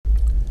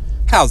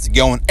How's it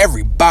going,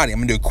 everybody? I'm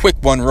going to do a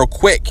quick one real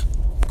quick.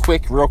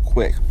 Real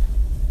quick.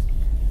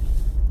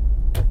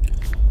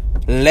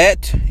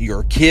 Let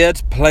your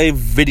kids play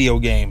video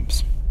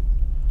games.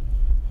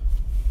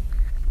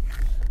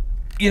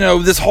 You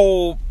know, this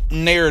whole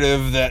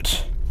narrative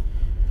that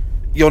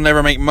you'll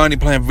never make money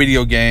playing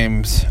video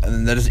games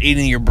and that is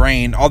eating your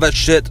brain, all that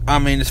shit, I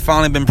mean, it's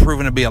finally been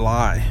proven to be a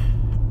lie.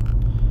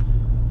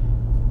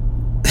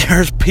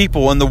 There's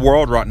people in the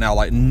world right now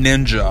like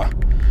Ninja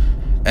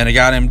and a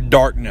guy named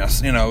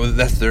Darkness, you know,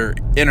 that's their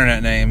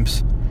internet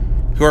names,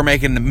 who are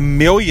making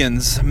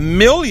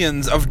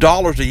millions of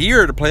dollars a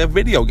year to play a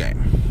video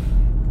game.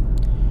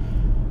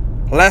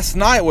 Last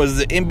night was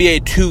the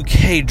NBA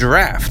 2K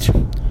draft.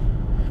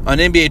 On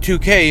NBA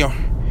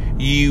 2K,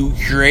 you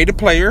create a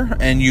player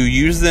and you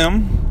use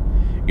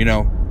them, you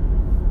know,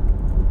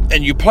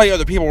 and you play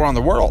other people around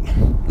the world.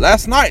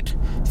 Last night,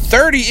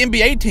 30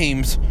 NBA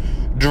teams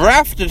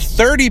drafted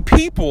 30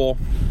 people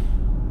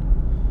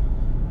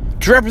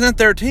to represent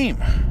their team.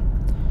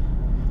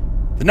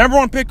 The number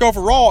one pick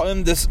overall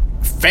in this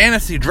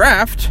fantasy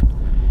draft,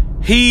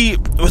 he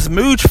was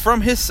moved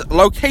from his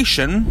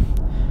location.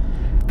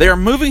 They are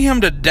moving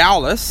him to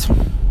Dallas,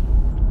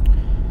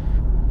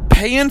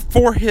 paying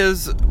for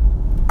his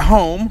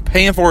home,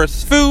 paying for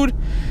his food,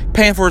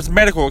 paying for his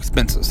medical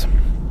expenses.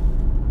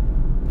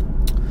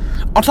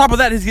 On top of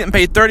that, he's getting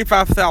paid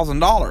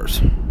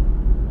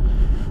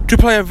 $35,000 to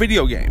play a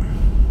video game.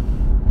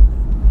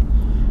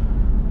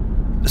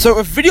 So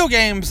if video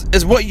games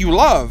is what you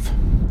love,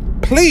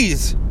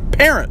 please,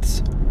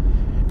 parents,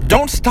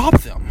 don't stop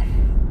them.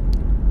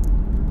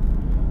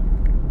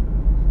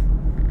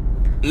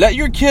 Let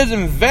your kids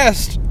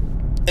invest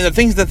in the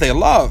things that they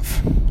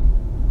love.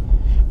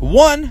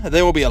 One,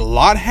 they will be a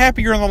lot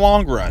happier in the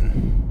long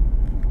run.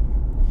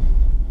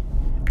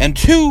 And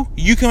two,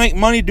 you can make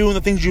money doing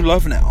the things you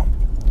love now.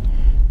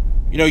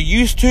 You know,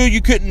 used to,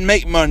 you couldn't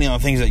make money on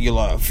the things that you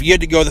love. You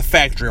had to go to the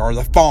factory or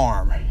the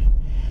farm.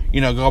 You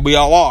know, go be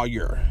a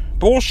lawyer.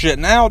 Bullshit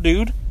now,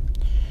 dude.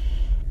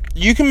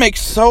 You can make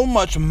so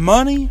much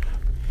money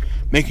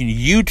making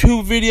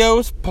YouTube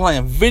videos,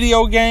 playing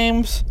video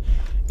games,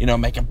 you know,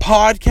 making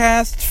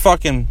podcasts,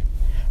 fucking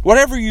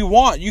whatever you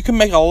want. You can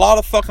make a lot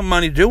of fucking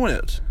money doing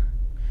it.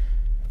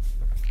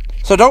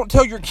 So don't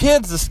tell your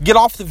kids to get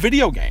off the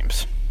video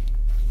games.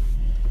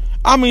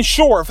 I mean,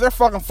 sure, if they're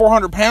fucking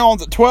 400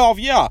 pounds at 12,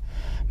 yeah,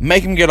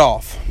 make them get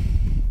off.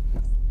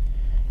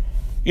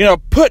 You know,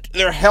 put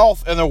their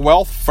health and their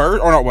wealth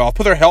first, or not wealth,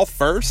 put their health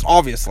first,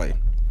 obviously.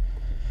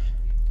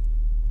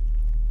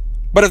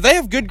 But if they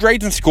have good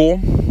grades in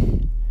school,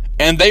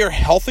 and they are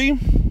healthy,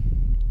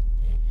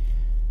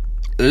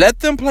 let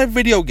them play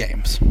video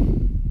games.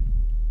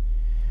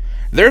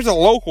 There's a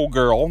local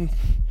girl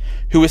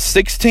who is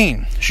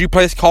 16. She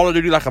plays Call of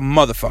Duty like a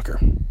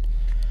motherfucker.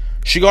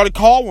 She got a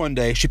call one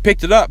day. She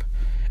picked it up.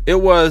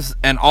 It was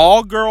an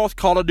all-girls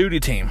Call of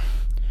Duty team.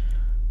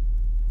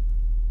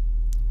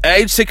 At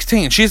age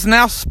 16. She's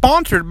now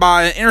sponsored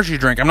by an energy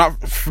drink. I'm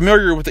not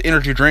familiar with the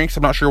energy drinks.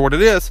 I'm not sure what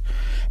it is.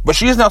 But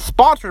she is now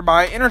sponsored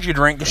by an energy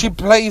drink. She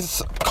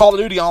plays Call of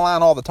Duty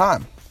online all the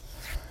time.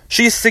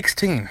 She's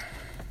 16.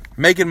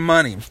 Making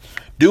money.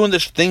 Doing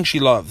this thing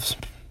she loves.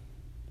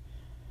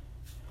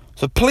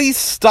 So please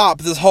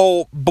stop this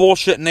whole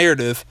bullshit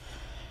narrative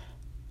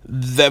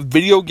that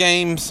video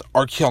games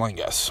are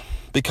killing us.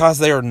 Because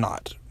they are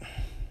not.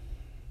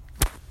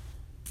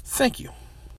 Thank you.